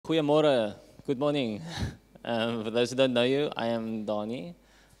Goeiemorgen. Good morning. For those who don't know you, I am Danie.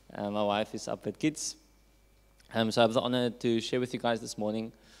 My wife is up with kids. So I have the honor to share with you guys this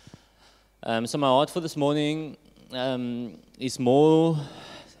morning. So my heart for this morning is more,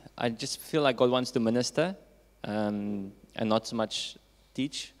 I just feel like God wants to minister and not so much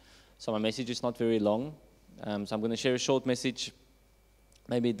teach. So my message is not very long. So I'm going to share a short message.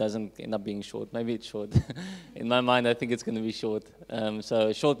 Maybe it doesn't end up being short. Maybe it's short. In my mind, I think it's going to be short. So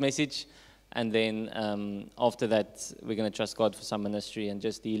a short message, and then after that, we're going to trust God for some ministry and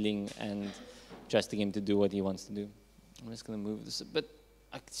just healing and trusting Him to do what He wants to do. I'm just going to move this a bit.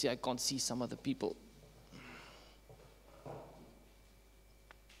 I can't see some of the people.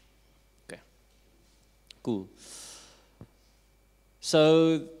 Okay. Cool.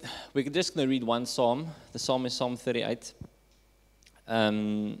 So we're just going to read one psalm. The psalm is Psalm 38.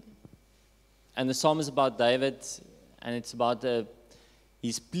 And the psalm is about David, and it's about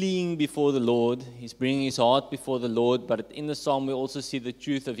he's pleading before the Lord. He's bringing his heart before the Lord, but in the psalm we also see the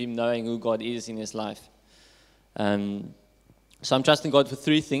truth of him knowing who God is in his life. So I'm trusting God for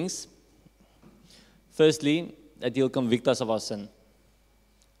three things. Firstly, that He'll convict us of our sin.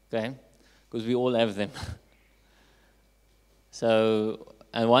 Okay? Because we all have them. So,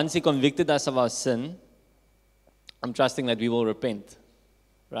 and once He convicted us of our sin, I'm trusting that we will repent,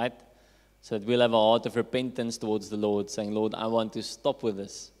 right? So that we'll have a heart of repentance towards the Lord, saying, Lord, I want to stop with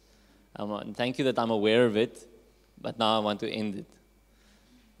this. And thank you that I'm aware of it, but now I want to end it.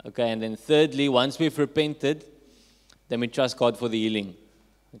 Okay, and then thirdly, once we've repented, then we trust God for the healing.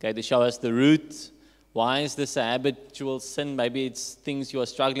 Okay, to show us the root. Why is this a habitual sin? Maybe it's things you are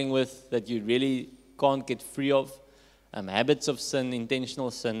struggling with that you really can't get free of. Habits of sin, intentional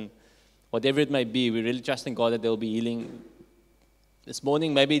sin. Whatever it may be, we're really trusting God that there will be healing. This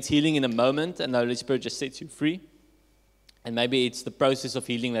morning, maybe it's healing in a moment, and the Holy Spirit just sets you free. And maybe it's the process of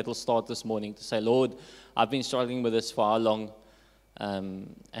healing that will start this morning to say, Lord, I've been struggling with this for how long,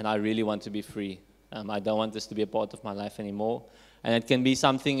 and I really want to be free. I don't want this to be a part of my life anymore. And it can be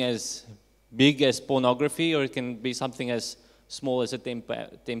something as big as pornography, or it can be something as small as a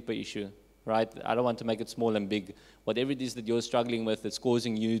temper issue. Right? I don't want to make it small and big. Whatever it is that you're struggling with, it's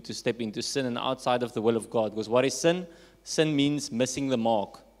causing you to step into sin and outside of the will of God. Because what is sin? Sin means missing the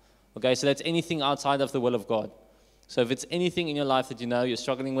mark. Okay, so that's anything outside of the will of God. So if it's anything in your life that you know you're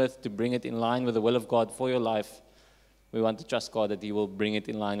struggling with, to bring it in line with the will of God for your life, we want to trust God that He will bring it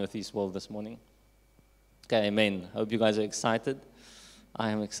in line with His will this morning. Okay, amen. Hope you guys are excited.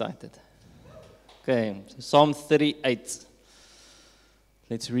 I am excited. Okay, so Psalm 38.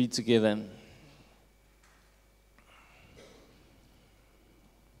 Let's read together.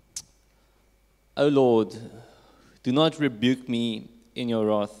 O Lord, do not rebuke me in your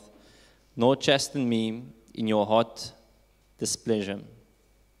wrath, nor chasten me in your hot displeasure.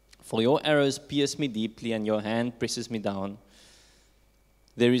 For your arrows pierce me deeply, and your hand presses me down.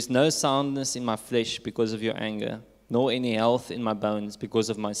 There is no soundness in my flesh because of your anger, nor any health in my bones because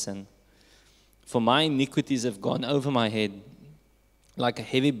of my sin. For my iniquities have gone over my head. Like a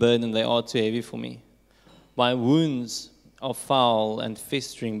heavy burden, they are too heavy for me. My wounds are foul and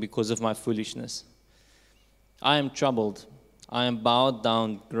festering because of my foolishness. I am troubled. I am bowed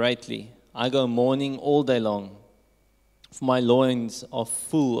down greatly. I go mourning all day long. For my loins are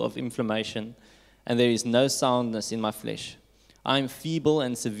full of inflammation, and there is no soundness in my flesh. I am feeble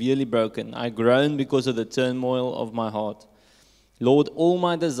and severely broken. I groan because of the turmoil of my heart. Lord, all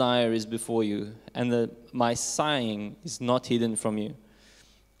my desire is before you, and my sighing is not hidden from you.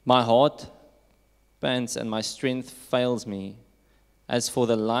 My heart pants and my strength fails me. As for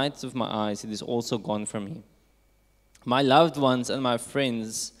the light of my eyes, it is also gone from me. My loved ones and my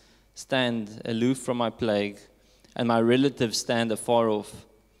friends stand aloof from my plague, and my relatives stand afar off.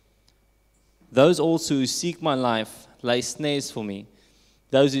 Those also who seek my life lay snares for me.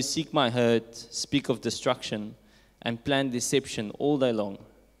 Those who seek my hurt speak of destruction and plan deception all day long.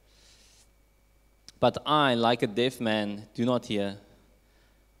 But I, like a deaf man, do not hear,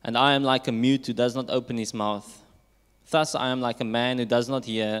 and I am like a mute who does not open his mouth. Thus I am like a man who does not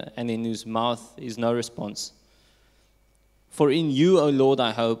hear, and in whose mouth is no response. For in you, O Lord,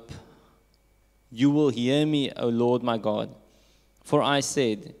 I hope. You will hear me, O Lord my God. For I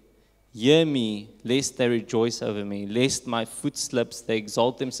said, hear me, lest they rejoice over me, lest my foot slips, they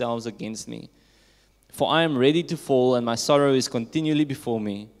exalt themselves against me. For I am ready to fall, and my sorrow is continually before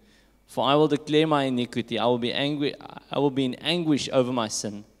me. For I will declare my iniquity. I will be angry. I will be in anguish over my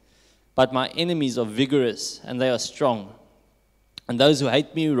sin. But my enemies are vigorous, and they are strong. And those who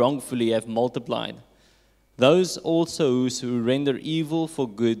hate me wrongfully have multiplied. Those also who render evil for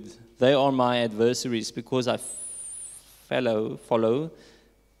good, they are my adversaries, because I follow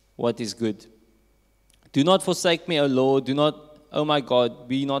what is good. Do not forsake me, O Lord. Do not, O my God,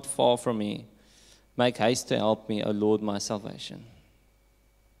 be not far from me. Make haste to help me, O Lord, my salvation.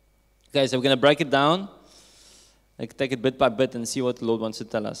 Okay, so we're going to break it down. Like, take it bit by bit and see what the Lord wants to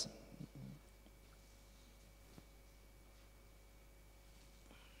tell us.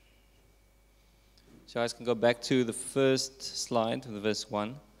 So you guys can go back to the first slide, the verse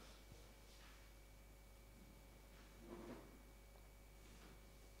 1.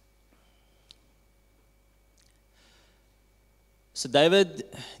 So David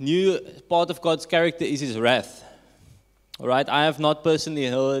knew part of God's character is his wrath. All right, I have not personally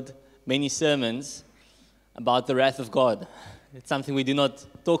heard many sermons about the wrath of God. It's something we do not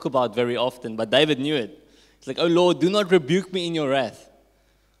talk about very often, but David knew it. It's like, oh Lord, do not rebuke me in your wrath.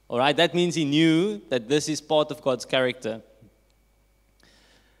 All right, that means he knew that this is part of God's character.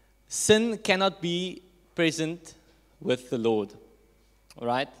 Sin cannot be present with the Lord. All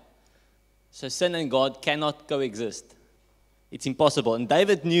right? So sin and God cannot coexist. It's impossible. And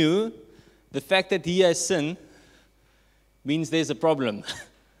David knew the fact that he has sin means there's a problem.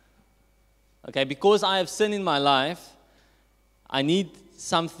 Okay, because I have sin in my life, I need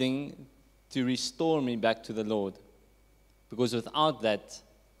something to restore me back to the Lord. Because without that,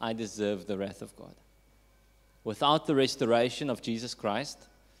 I deserve the wrath of God. Without the restoration of Jesus Christ,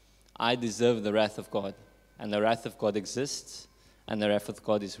 I deserve the wrath of God. And the wrath of God exists, and the wrath of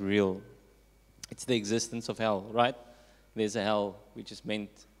God is real. It's the existence of hell, right? There's a hell which is meant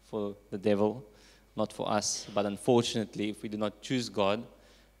for the devil, not for us. But unfortunately, if we do not choose God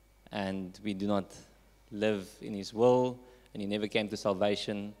and we do not live in His will and He never came to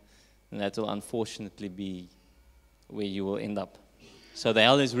salvation, then that will unfortunately be where you will end up. So the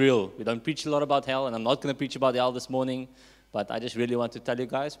hell is real. We don't preach a lot about hell, and I'm not going to preach about hell this morning, but I just really want to tell you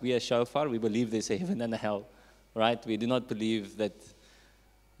guys, we as Shofar, we believe there's a heaven and a hell, right? We do not believe that,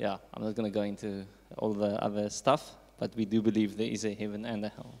 I'm not going to go into all the other stuff, but we do believe there is a heaven and a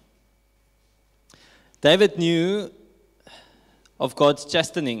hell. David knew of God's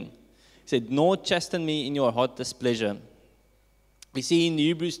chastening. He said, nor chasten me in your hot displeasure. We see in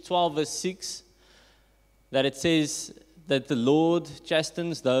Hebrews 12 verse 6 that it says that the Lord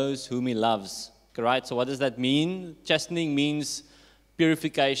chastens those whom He loves. Right? So what does that mean? Chastening means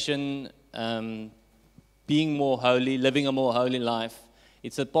purification, being more holy, living a more holy life.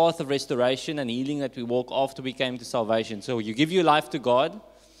 It's a path of restoration and healing that we walk after we came to salvation. So you give your life to God.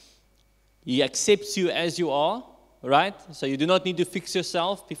 He accepts you as you are, right? So you do not need to fix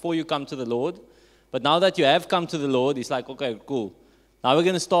yourself before you come to the Lord. But now that you have come to the Lord, He's like, okay, cool. Now we're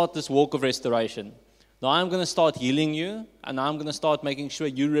going to start this walk of restoration. Now I'm going to start healing you, and I'm going to start making sure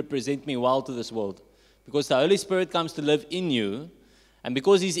you represent me well to this world. Because the Holy Spirit comes to live in you, and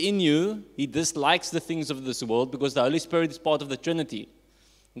because He's in you, He dislikes the things of this world, because the Holy Spirit is part of the Trinity.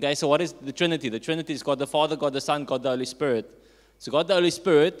 Okay, so what is the Trinity? The Trinity is God the Father, God the Son, God the Holy Spirit. So God the Holy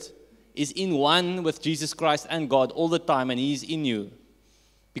Spirit is in one with Jesus Christ and God all the time, and He's in you.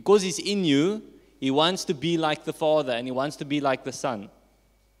 Because He's in you, He wants to be like the Father, and He wants to be like the Son.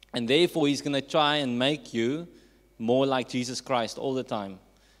 And therefore, He's going to try and make you more like Jesus Christ all the time.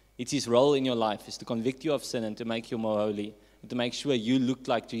 It's His role in your life, is to convict you of sin and to make you more holy, and to make sure you look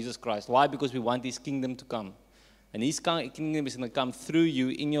like Jesus Christ. Why? Because we want His kingdom to come. And His kingdom is going to come through you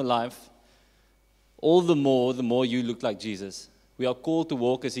in your life. All the more you look like Jesus. We are called to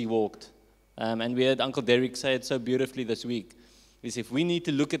walk as He walked. And we heard Uncle Derek say it so beautifully this week. Is if we need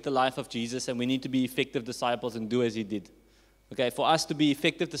to look at the life of Jesus, and we need to be effective disciples and do as He did. Okay, for us to be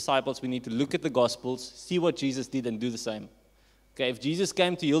effective disciples, we need to look at the Gospels, see what Jesus did, and do the same. Okay, if Jesus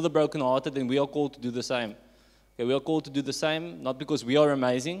came to heal the brokenhearted, then we are called to do the same. Okay, we are called to do the same, not because we are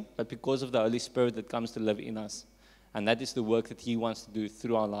amazing, but because of the Holy Spirit that comes to live in us. And that is the work that He wants to do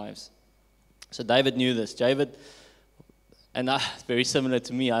through our lives. So David knew this. David, and very similar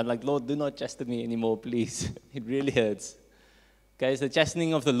to me, I'm like, Lord, do not chasten me anymore, please. It really hurts. Okay, so the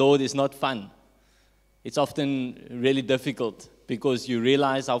chastening of the Lord is not fun. It's often really difficult because you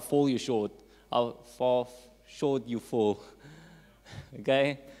realize how far short you fall.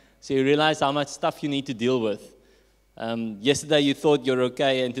 Okay? So you realize how much stuff you need to deal with. Yesterday you thought you're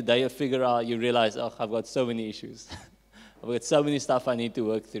okay, and today you realize, I've got so many issues. I've got so many stuff I need to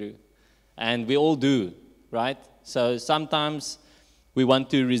work through. And we all do, right? So sometimes we want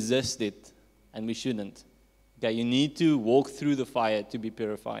to resist it, and we shouldn't. Okay, you need to walk through the fire to be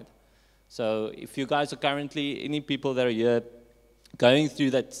purified. So if you guys are currently, any people that are here, going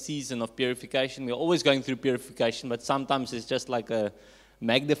through that season of purification, we're always going through purification, but sometimes it's just like a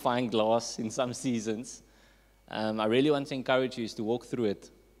magnifying glass in some seasons. I really want to encourage you is to walk through it.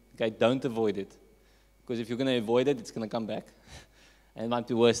 Okay, don't avoid it. Because if you're going to avoid it, it's going to come back. And it might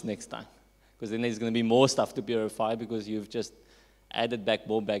be worse next time, because then there's going to be more stuff to purify because you've just added back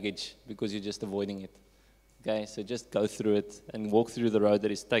more baggage because you're just avoiding it. Okay, so just go through it and walk through the road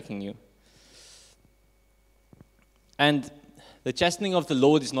that is taking you. And the chastening of the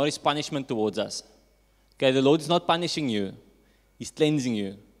Lord is not his punishment towards us. Okay, the Lord is not punishing you. He's cleansing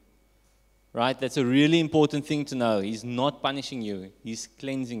you. Right? That's a really important thing to know. He's not punishing you. He's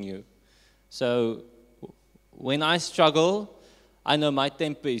cleansing you. So when I struggle, I know my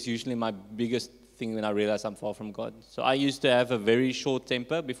temper is usually my biggest thing when I realize I'm far from God. So I used to have a very short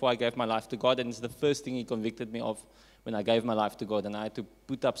temper before I gave my life to God, and it's the first thing he convicted me of when I gave my life to God. And I had to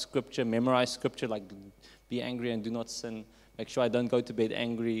put up scripture, memorize scripture, like be angry and do not sin. Make sure I don't go to bed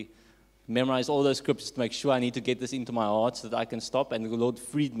angry. Memorize all those scriptures to make sure I need to get this into my heart so that I can stop. And the Lord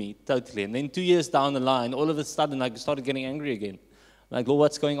freed me totally. And then 2 years down the line, all of a sudden I started getting angry again. I'm like, Lord,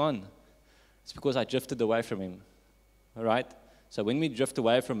 what's going on? It's because I drifted away from him. All right? So when we drift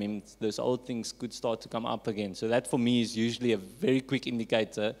away from him, those old things could start to come up again. So that for me is usually a very quick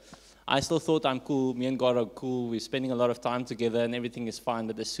indicator. I still thought I'm cool. Me and God are cool. We're spending a lot of time together and everything is fine.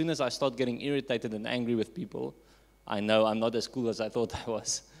 But as soon as I start getting irritated and angry with people, I know I'm not as cool as I thought I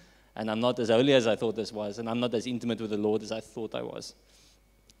was. And I'm not as holy as I thought this was. And I'm not as intimate with the Lord as I thought I was.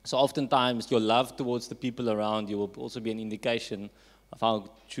 So oftentimes your love towards the people around you will also be an indication of how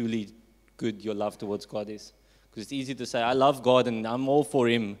truly good your love towards God is. Because it's easy to say, I love God and I'm all for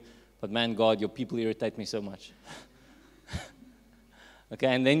him. But man, God, your people irritate me so much. Okay,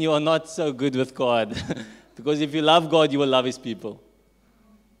 and then you are not so good with God. Because if you love God, you will love his people.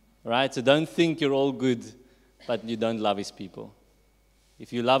 Right? So don't think you're all good, but you don't love his people.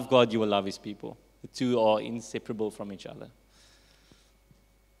 If you love God, you will love his people. The two are inseparable from each other.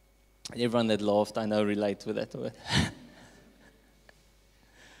 And everyone that laughed, I know, relate with that word.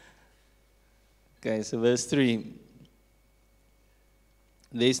 Okay, so verse 3.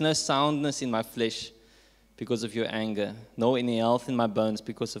 There is no soundness in my flesh because of your anger, nor any health in my bones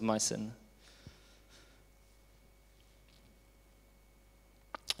because of my sin.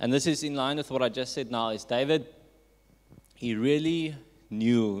 And this is in line with what I just said now, is David, he really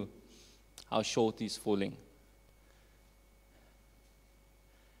knew how short he's falling.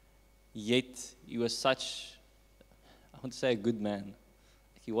 Yet, he was such, I want to say a good man.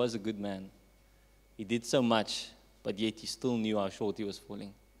 He was a good man. He did so much, but yet he still knew how short he was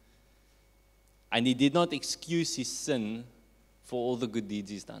falling. And he did not excuse his sin for all the good deeds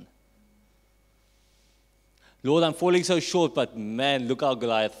he's done. Lord, I'm falling so short, but man, look how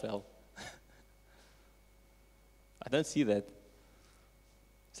Goliath fell. I don't see that.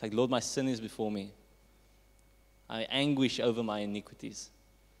 It's like, Lord, my sin is before me. I anguish over my iniquities.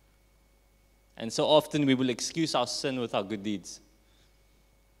 And so often we will excuse our sin with our good deeds.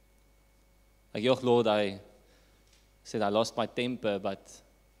 Like, yo, Lord, I said I lost my temper, but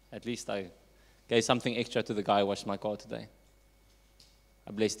at least I gave something extra to the guy who washed my car today.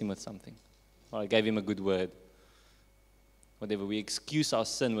 I blessed him with something. Or I gave him a good word. Whatever, we excuse our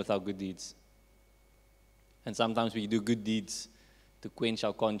sin with our good deeds. And sometimes we do good deeds to quench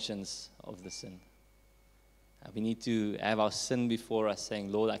our conscience of the sin. And we need to have our sin before us,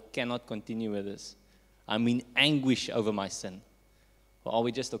 saying, Lord, I cannot continue with this. I'm in anguish over my sin. Or are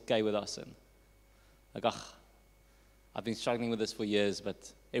we just okay with our sin? Like, I've been struggling with this for years,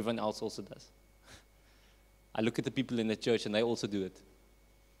 but everyone else also does. I look at the people in the church and they also do it.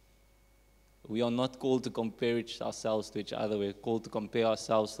 We are not called to compare ourselves to each other. We're called to compare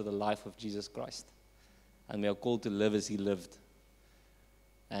ourselves to the life of Jesus Christ. And we are called to live as he lived.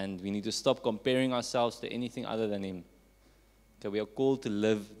 And we need to stop comparing ourselves to anything other than him. Okay, we are called to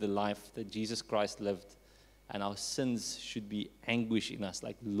live the life that Jesus Christ lived. And our sins should be anguish in us.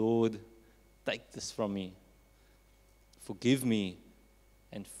 Like, Lord, take this from me. Forgive me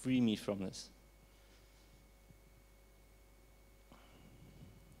and free me from this.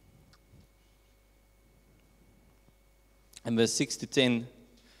 And verse 6 to 10,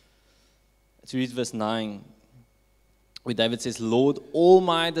 to read verse 9, where David says, Lord, all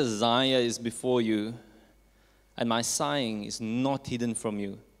my desire is before you, and my sighing is not hidden from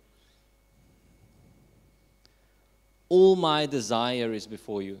you. All my desire is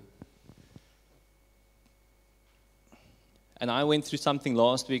before you. And I went through something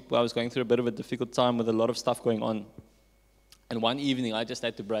last week where I was going through a bit of a difficult time with a lot of stuff going on. And one evening I just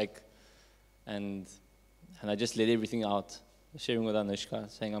had to break, and I just let everything out, sharing with Anushka,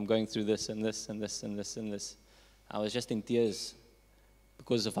 saying, I'm going through this and this and this and this and this. I was just in tears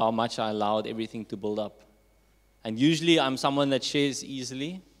because of how much I allowed everything to build up. And usually I'm someone that shares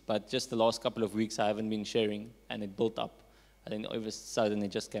easily, but just the last couple of weeks I haven't been sharing, and it built up. And then all of a sudden it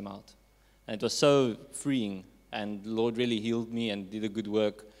just came out. And it was so freeing. and the Lord really healed me and did a good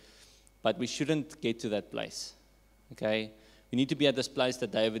work. But we shouldn't get to that place, okay? We need to be at this place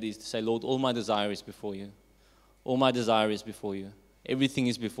that David is, to say, Lord, all my desire is before you. All my desire is before you. Everything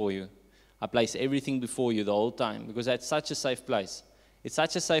is before you. I place everything before you the whole time, because that's such a safe place. It's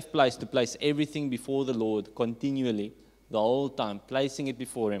such a safe place to place everything before the Lord continually, the whole time, placing it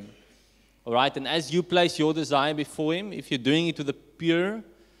before Him. All right, and as you place your desire before Him, if you're doing it with a pure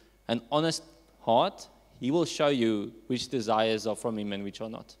and honest heart, He will show you which desires are from Him and which are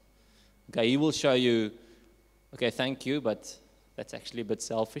not. Okay, He will show you, okay, thank you, but that's actually a bit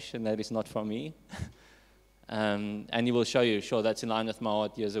selfish and that is not from me. And He will show you, sure, that's in line with my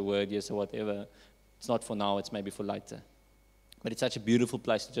heart, here's a word, here's a whatever. It's not for now, it's maybe for later. But it's such a beautiful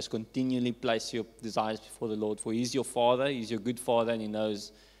place to just continually place your desires before the Lord. For He's your Father, He's your good Father, and He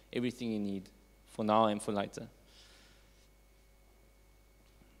knows everything you need for now and for later.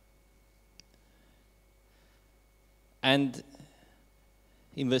 And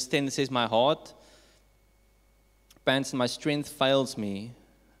in verse 10 it says, my heart pants and my strength fails me.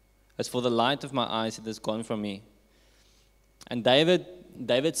 As for the light of my eyes, it has gone from me. And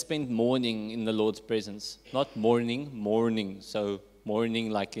David spent mourning in the Lord's presence. Not mourning. So mourning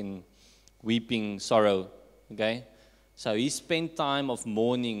like in weeping, sorrow. Okay? So he spent time of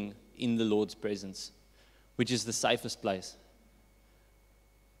mourning in the Lord's presence, which is the safest place.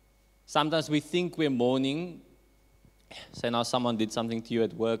 Sometimes we think we're mourning. Say now someone did something to you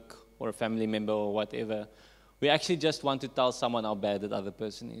at work or a family member or whatever. We actually just want to tell someone how bad that other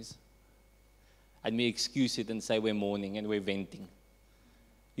person is. And we excuse it and say we're mourning and we're venting.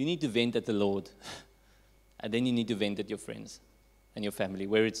 You need to vent at the Lord. And then you need to vent at your friends and your family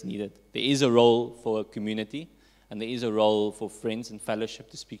where it's needed. There is a role for a community, and there is a role for friends and fellowship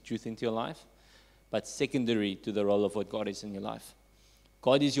to speak truth into your life. But secondary to the role of what God is in your life.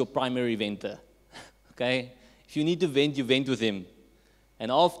 God is your primary venter. Okay? If you need to vent, you vent with Him.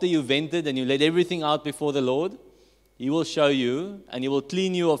 And after you vented and you let everything out before the Lord, He will show you and He will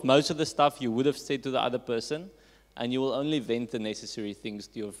clean you of most of the stuff you would have said to the other person, and you will only vent the necessary things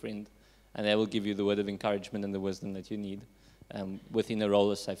to your friend, and they will give you the word of encouragement and the wisdom that you need within a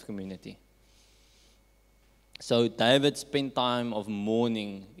role of safe community. So David spent time of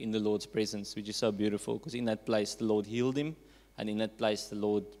mourning in the Lord's presence, which is so beautiful, because in that place the Lord healed him, and in that place the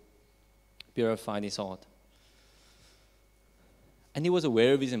Lord purified his heart. And he was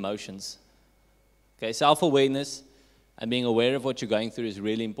aware of his emotions. Okay, self-awareness and being aware of what you're going through is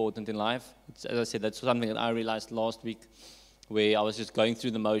really important in life. As I said, that's something that I realized last week, where I was just going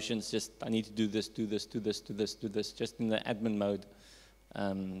through the motions, just I need to do this, just in the admin mode.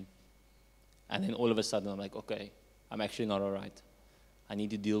 And then all of a sudden I'm like, okay, I'm actually not all right. I need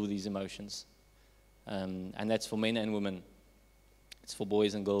to deal with these emotions. And that's for men and women. It's for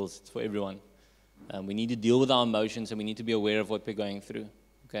boys and girls. It's for everyone. We need to deal with our emotions, and we need to be aware of what we're going through.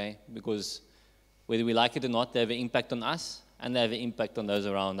 Okay? Because whether we like it or not, they have an impact on us, and they have an impact on those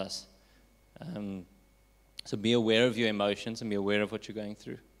around us. So be aware of your emotions and be aware of what you're going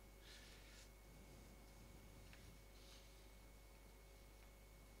through.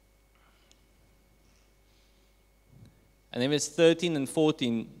 And then verse 13 and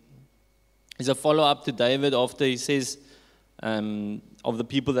 14 is a follow-up to David after he says of the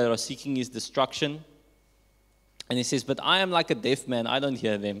people that are seeking his destruction. And he says, but I am like a deaf man, I don't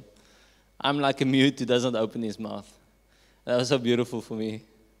hear them. I'm like a mute who doesn't open his mouth. That was so beautiful for me.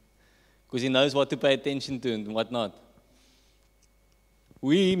 Because he knows what to pay attention to and what not.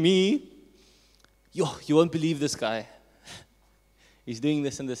 You won't believe this guy. He's doing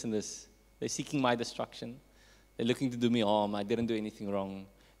this and this and this. They're seeking my destruction. They're looking to do me harm. I didn't do anything wrong.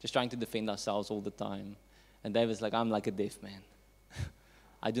 Just trying to defend ourselves all the time. And David's like, I'm like a deaf man.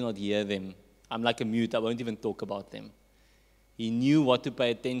 I do not hear them. I'm like a mute. I won't even talk about them. He knew what to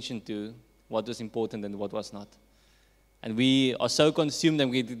pay attention to, what was important and what was not. And we are so consumed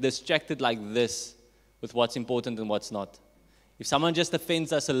and we get distracted like this with what's important and what's not. If someone just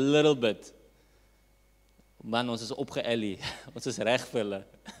offends us a little bit, man, ons is opgeëlie. Ons is reg vir hulle.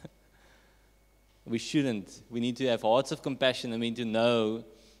 We shouldn't. We need to have hearts of compassion, and we need to know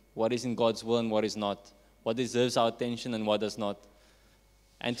what is in God's will and what is not, what deserves our attention and what does not.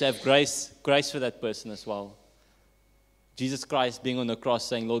 And to have grace for that person as well. Jesus Christ being on the cross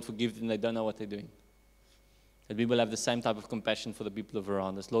saying, Lord, forgive them, they don't know what they're doing. That we will have the same type of compassion for the people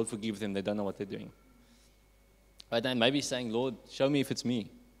around us. Lord, forgive them, they don't know what they're doing. Right? And maybe saying, Lord, show me if it's me.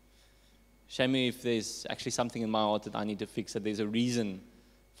 Show me if there's actually something in my heart that I need to fix, that there's a reason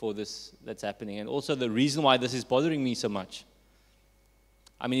for this that's happening. And also the reason why this is bothering me so much.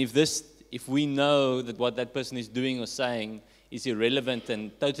 I mean, if we know that what that person is doing or saying is irrelevant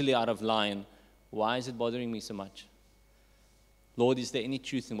and totally out of line, Why is it bothering me so much? Lord, is there any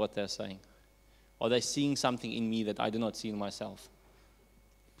truth in what they're saying? Are they seeing something in me that I do not see in myself?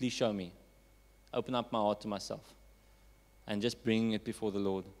 Please show me. Open up my heart to myself. And just bring it before the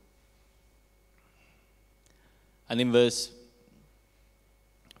Lord. And in verse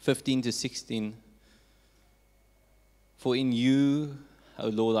 15 to 16, for in you, O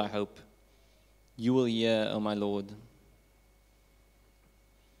Lord, I hope. You will hear, O my Lord.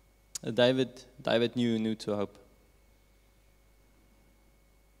 David knew to hope.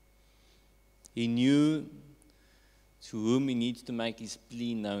 He knew to whom he needs to make his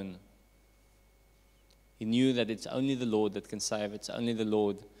plea known. He knew that it's only the Lord that can save. It's only the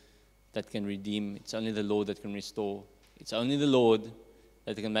Lord that can redeem. It's only the Lord that can restore. It's only the Lord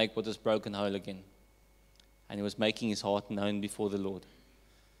that can make what is broken whole again. And he was making his heart known before the Lord.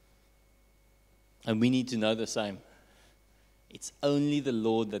 And we need to know the same. It's only the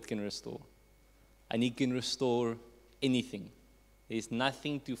Lord that can restore. And he can restore anything. There's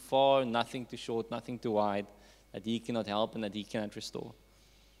nothing too far, nothing too short, nothing too wide that he cannot help and that he cannot restore.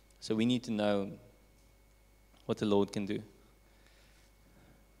 So we need to know what the Lord can do.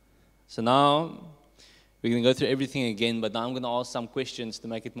 So now, we're going to go through everything again, but now I'm going to ask some questions to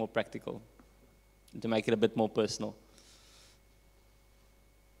make it more practical, to make it a bit more personal.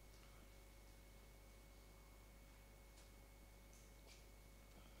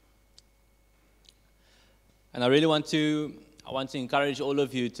 And I really want to encourage all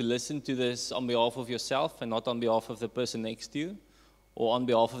of you to listen to this on behalf of yourself and not on behalf of the person next to you or on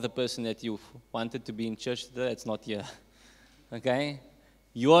behalf of the person that you wanted to be in church today that's not here. Okay?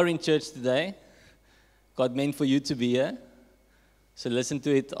 You are in church today. God meant for you to be here. So listen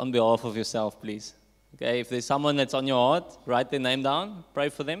to it on behalf of yourself, please. Okay? If there's someone that's on your heart, write their name down, pray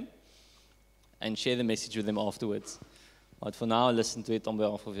for them, and share the message with them afterwards. But for now, listen to it on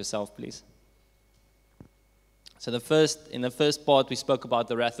behalf of yourself, please. So in the first part, we spoke about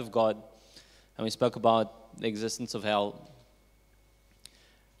the wrath of God, and we spoke about the existence of hell.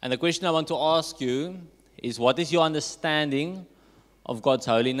 And the question I want to ask you is, what is your understanding of God's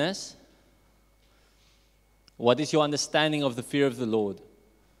holiness? What is your understanding of the fear of the Lord?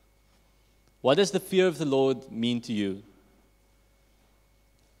 What does the fear of the Lord mean to you?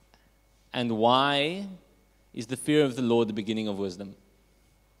 And why is the fear of the Lord the beginning of wisdom?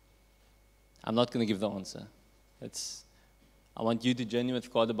 I'm not going to give the answer. I want you to journey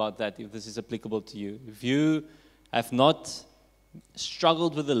with God about that if this is applicable to you. If you have not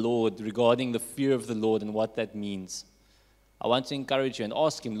struggled with the Lord regarding the fear of the Lord and what that means, I want to encourage you and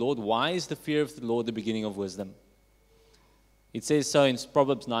ask Him, Lord, why is the fear of the Lord the beginning of wisdom? It says so in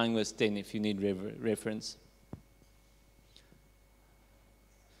Proverbs 9 verse 10 if you need reference.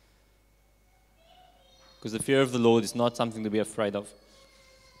 Because the fear of the Lord is not something to be afraid of.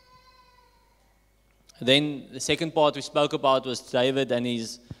 Then the second part we spoke about was David and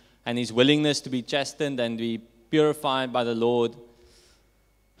his willingness to be chastened and be purified by the Lord.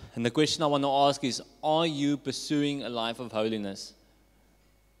 And the question I want to ask is, are you pursuing a life of holiness?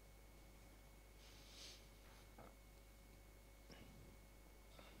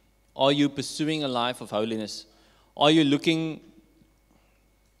 Are you pursuing a life of holiness? Are you looking,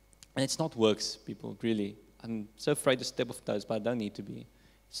 and it's not works, people, really. I'm so afraid to step off toes, but I don't need to be.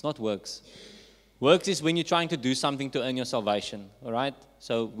 It's not works. Works is when you're trying to do something to earn your salvation, all right?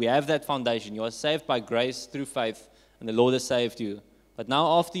 So we have that foundation. You are saved by grace through faith, and the Lord has saved you. But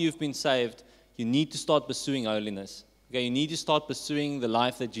now after you've been saved, you need to start pursuing holiness. Okay, you need to start pursuing the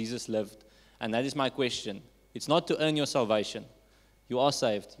life that Jesus lived. And that is my question. It's not to earn your salvation. You are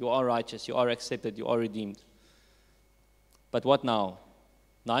saved. You are righteous. You are accepted. You are redeemed. But what now?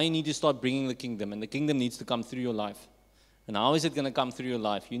 Now you need to start bringing the kingdom, and the kingdom needs to come through your life. And how is it going to come through your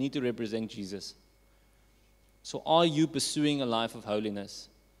life? You need to represent Jesus. So are you pursuing a life of holiness?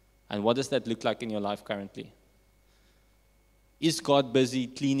 And what does that look like in your life currently? Is God busy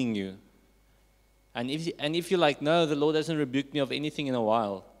cleaning you? And if you're like, no, the Lord hasn't rebuked me of anything in a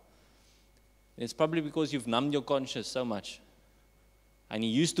while, it's probably because you've numbed your conscience so much. And He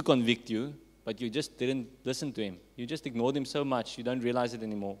used to convict you, but you just didn't listen to Him. You just ignored Him so much, you don't realize it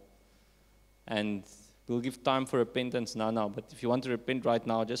anymore. And we'll give time for repentance now. But if you want to repent right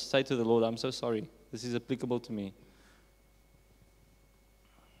now, just say to the Lord, I'm so sorry. This is applicable to me.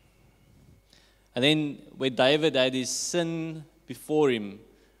 And then where David had his sin before him,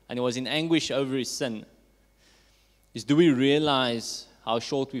 and he was in anguish over his sin, is, do we realize how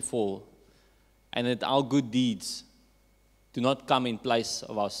short we fall, and that our good deeds do not come in place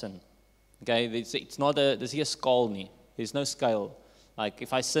of our sin? Okay, it's not there's here a scale. There's no scale. Like,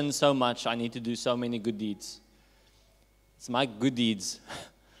 if I sin so much, I need to do so many good deeds. It's my good deeds.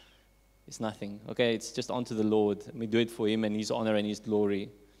 It's nothing. Okay, it's just unto the Lord. And we do it for Him and His honor and His glory.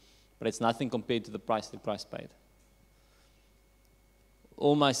 But it's nothing compared to the price that Christ paid.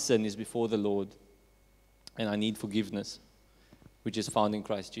 All my sin is before the Lord, and I need forgiveness, which is found in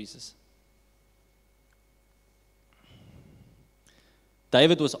Christ Jesus.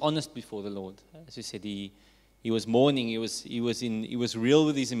 David was honest before the Lord. As you said, he was mourning. He was real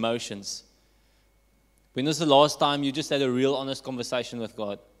with his emotions. When was the last time you just had a real honest conversation with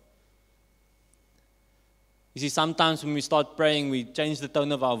God? You see, sometimes when we start praying, we change the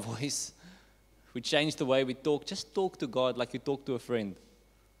tone of our voice. We change the way we talk. Just talk to God like you talk to a friend.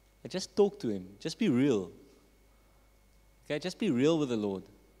 Just talk to Him. Just be real. Okay, just be real with the Lord.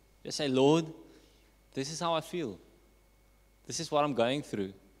 Just say, Lord, this is how I feel. This is what I'm going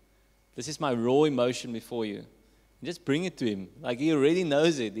through. This is my raw emotion before you. And just bring it to Him. Like He already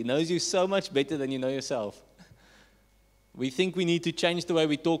knows it. He knows you so much better than you know yourself. We think we need to change the way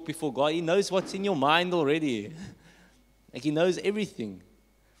we talk before God. He knows what's in your mind already. Like He knows everything.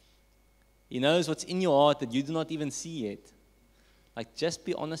 He knows what's in your heart that you do not even see yet. Like, just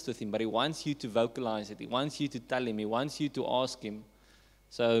be honest with Him. But He wants you to vocalize it. He wants you to tell Him. He wants you to ask Him.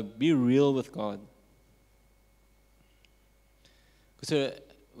 So be real with God. Because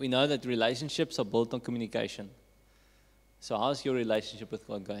we know that relationships are built on communication. So how's your relationship with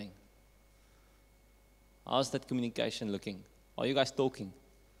God going? How's that communication looking? Are you guys talking?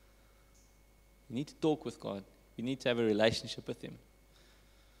 You need to talk with God. You need to have a relationship with Him.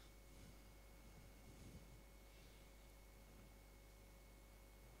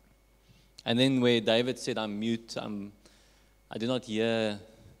 And then where David said, I'm mute, I do not hear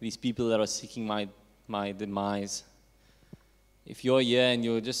these people that are seeking my demise. If you're here and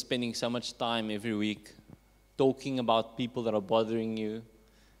you're just spending so much time every week talking about people that are bothering you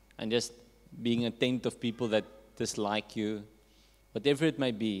and just being a tent of people that dislike you, whatever it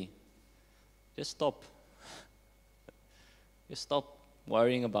may be, just stop. Just stop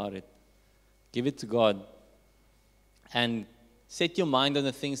worrying about it. Give it to God. And set your mind on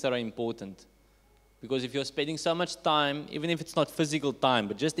the things that are important. Because if you're spending so much time, even if it's not physical time,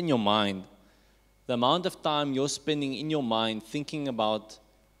 but just in your mind, the amount of time you're spending in your mind thinking about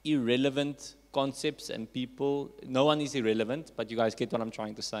irrelevant concepts and people, no one is irrelevant, but you guys get what I'm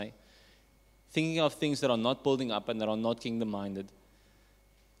trying to say. Thinking of things that are not building up and that are not kingdom-minded.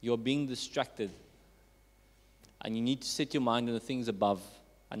 You're being distracted. And you need to set your mind on the things above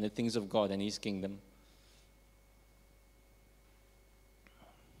and the things of God and His kingdom.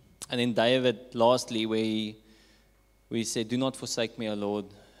 And then David, lastly, where we said, do not forsake me, O Lord.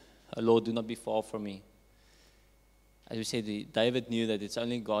 O Lord, do not be far from me. As we said, David knew that it's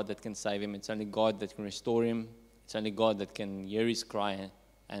only God that can save him. It's only God that can restore him. It's only God that can hear his cry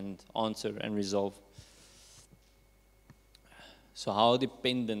and answer and resolve. So how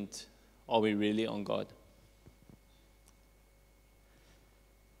dependent are we really on God?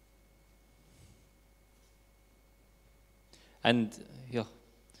 And yeah,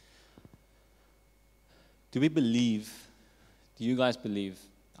 do we believe, do you guys believe,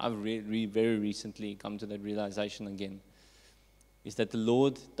 I've very recently come to that realization again, is that the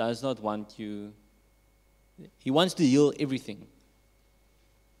Lord does not want you, He wants to heal everything.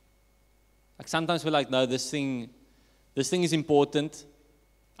 Like sometimes we're like, no, this thing is important.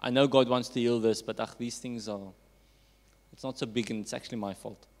 I know God wants to heal this, but these things it's not so big and it's actually my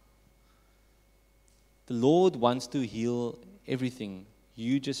fault. The Lord wants to heal everything.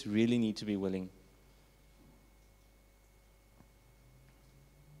 You just really need to be willing.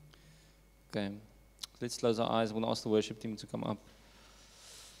 Okay, let's close our eyes. I'm going to ask the worship team to come up.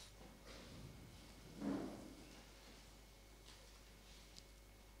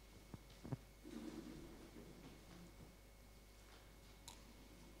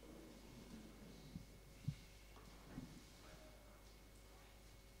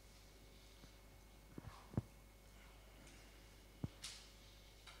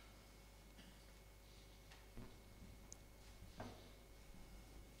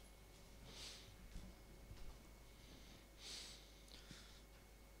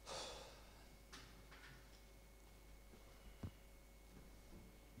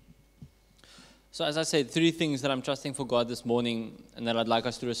 So as I said, 3 things that I'm trusting for God this morning and that I'd like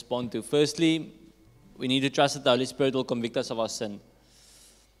us to respond to. Firstly, we need to trust that the Holy Spirit will convict us of our sin.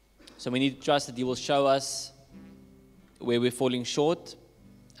 So we need to trust that He will show us where we're falling short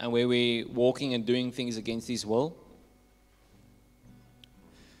and where we're walking and doing things against His will.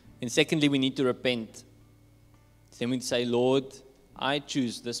 And secondly, we need to repent. Then we say, Lord, I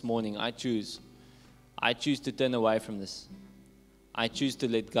choose this morning, I choose to turn away from this. I choose to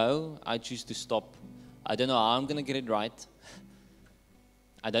let go. I choose to stop. I don't know how I'm going to get it right.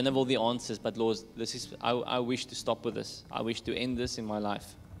 I don't have all the answers, but Lord, I wish to stop with this. I wish to end this in my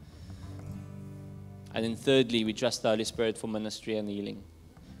life. And then thirdly, we trust the Holy Spirit for ministry and healing.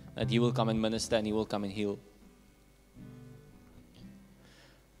 That He will come and minister and He will come and heal.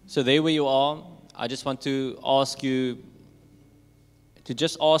 So there where you are, I just want to ask you to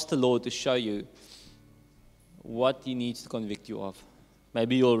just ask the Lord to show you what He needs to convict you of.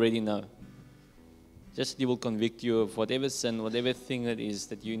 Maybe you already know. Just He will convict you of whatever sin, whatever thing it is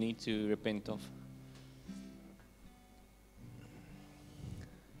that you need to repent of.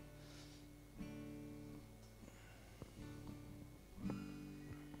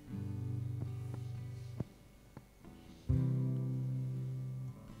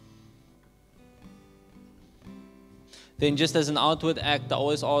 Then just as an outward act, I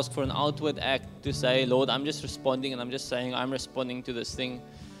always ask for an outward act to say, Lord, I'm just responding, and I'm just saying I'm responding to this thing.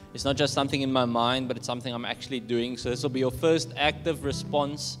 It's not just something in my mind, but it's something I'm actually doing. So this will be your first active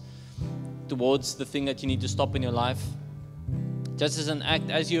response towards the thing that you need to stop in your life. Just as an act,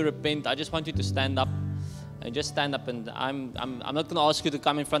 as you repent, I just want you to stand up. And just stand up, and I'm not going to ask you to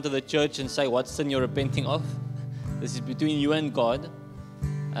come in front of the church and say what sin you're repenting of. This is between you and God.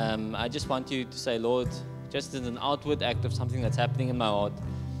 I just want you to say, Lord, just as an outward act of something that's happening in my heart,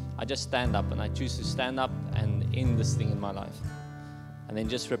 I just stand up, and I choose to stand up and end this thing in my life. And then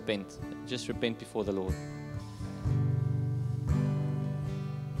just repent. Just repent before the Lord.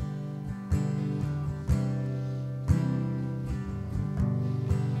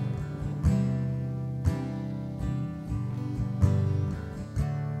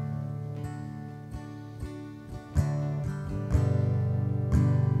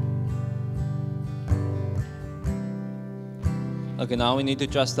 Okay, now we need to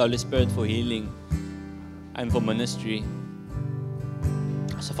trust the Holy Spirit for healing and for ministry.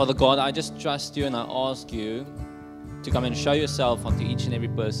 So Father God, I just trust you, and I ask you to come and show yourself unto each and every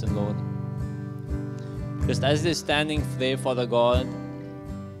person, Lord. Just as they're standing there, Father God,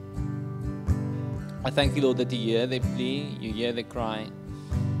 I thank you, Lord, that you hear their plea, you hear their cry.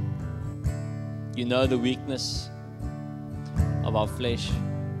 You know the weakness of our flesh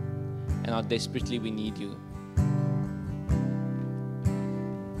and how desperately we need you.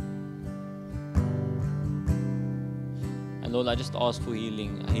 Lord, I just ask for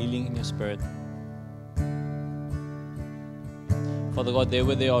healing, a healing in your spirit. Father God, there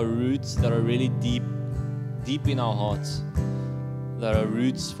where there are roots that are really deep in our hearts, there are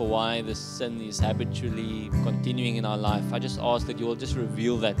roots for why the sin is habitually continuing in our life. I just ask that you will just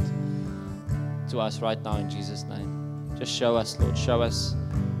reveal that to us right now in Jesus' name. Just show us, Lord, show us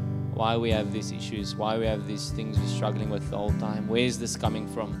why we have these issues, why we have these things we're struggling with the whole time. Where is this coming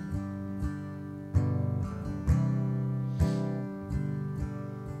from?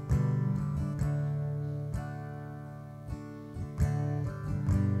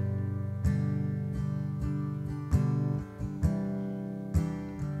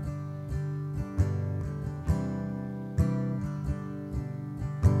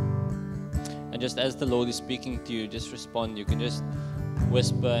 Just as the Lord is speaking to you, just respond. You can just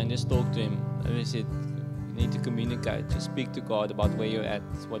whisper and just talk to Him. As I said, you need to communicate. Just speak to God about where you're at,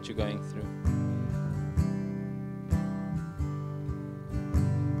 what you're going through.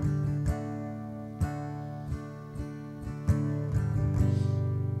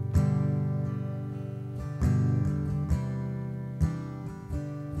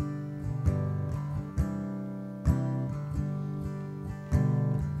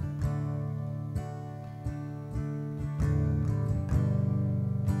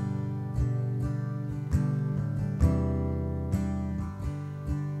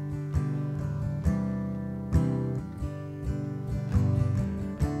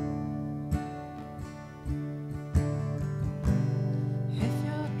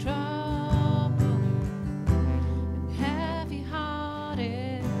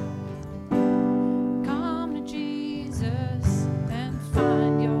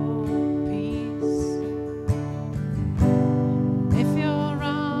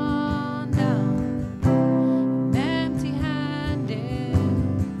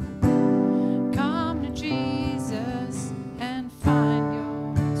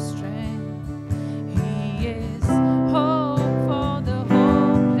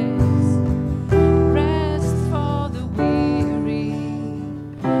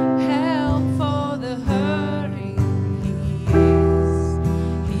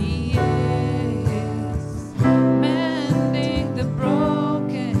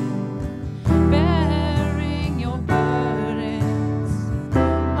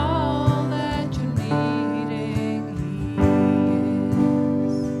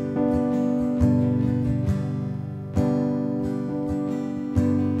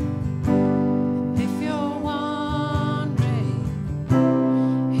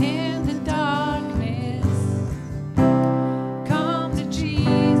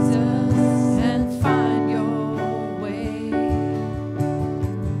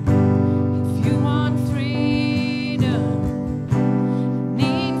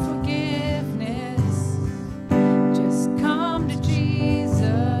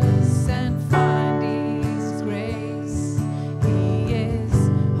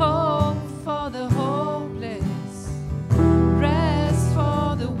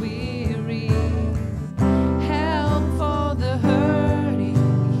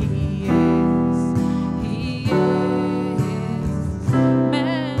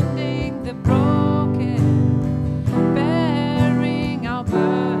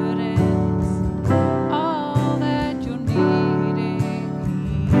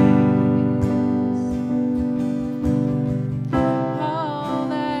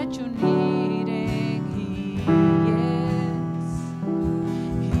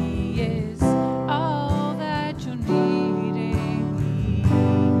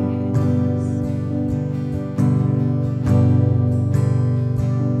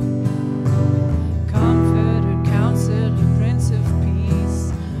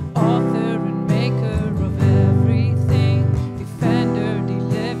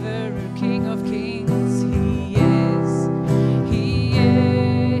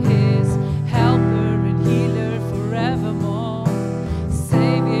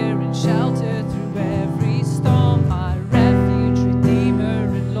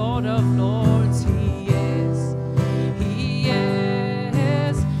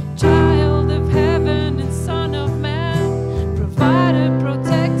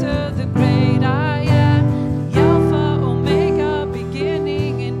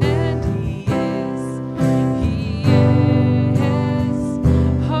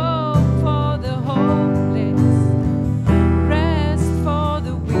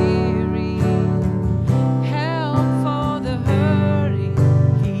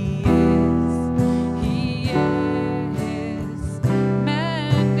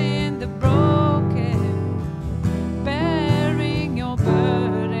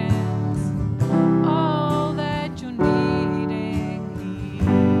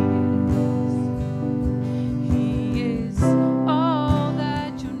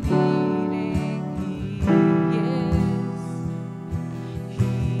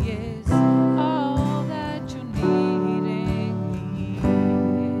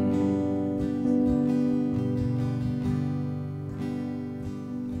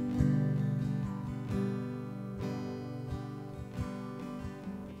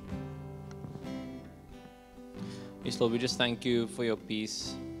 Yes, Lord, we just thank you for your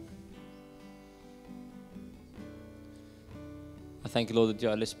peace. I thank you, Lord, that your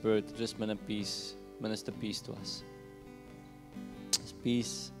Holy Spirit will just minister peace to us. It's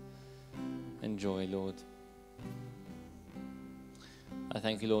peace and joy, Lord. I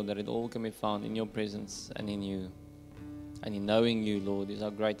thank you, Lord, that it all can be found in your presence and in you. And in knowing you, Lord, is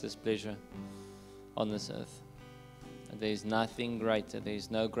our greatest pleasure on this earth. And there is nothing greater, there is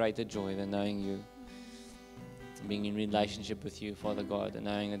no greater joy than knowing you. Being in relationship with you, Father God, and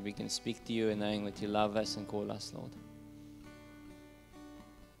knowing that we can speak to you and knowing that you love us and call us, Lord.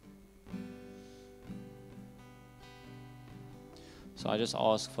 So I just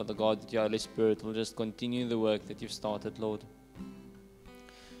ask, Father God, that your Holy Spirit will just continue the work that you've started, Lord.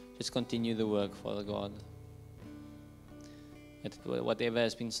 Just continue the work, Father God. That whatever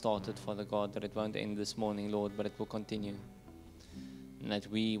has been started, Father God, that it won't end this morning, Lord, but it will continue. And that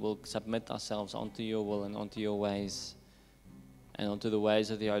we will submit ourselves onto your will and onto your ways and onto the ways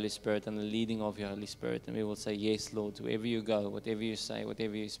of the Holy Spirit and the leading of your Holy Spirit. And we will say, yes, Lord, wherever you go, whatever you say,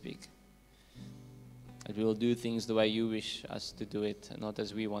 whatever you speak. That we will do things the way you wish us to do it and not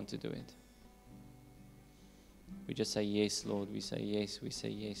as we want to do it. We just say, yes, Lord. We say, yes, we say,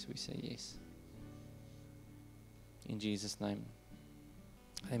 yes, we say, yes. In Jesus' name.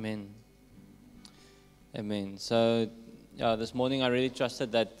 Amen. Amen. So, this morning I really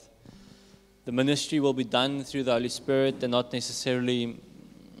trusted that the ministry will be done through the Holy Spirit and not necessarily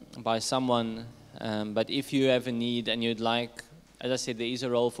by someone. But if you have a need and you'd like, as I said, there is a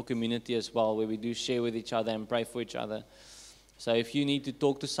role for community as well, where we do share with each other and pray for each other. So if you need to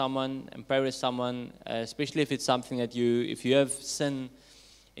talk to someone and pray with someone, especially if it's something that if you have sin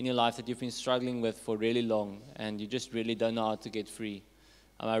in your life that you've been struggling with for really long and you just really don't know how to get free,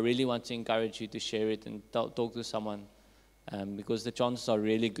 I really want to encourage you to share it and talk to someone. Because the chances are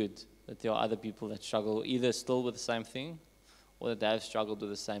really good that there are other people that struggle either still with the same thing or that they have struggled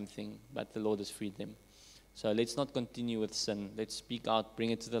with the same thing, but the Lord has freed them. So let's not continue with sin. Let's speak out, bring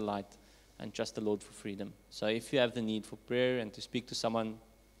it to the light, and trust the Lord for freedom. So if you have the need for prayer and to speak to someone,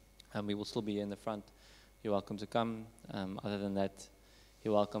 we will still be here in the front. You're welcome to come. Other than that,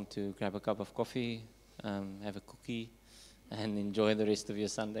 you're welcome to grab a cup of coffee, have a cookie, and enjoy the rest of your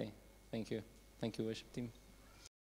Sunday. Thank you. Thank you, worship team.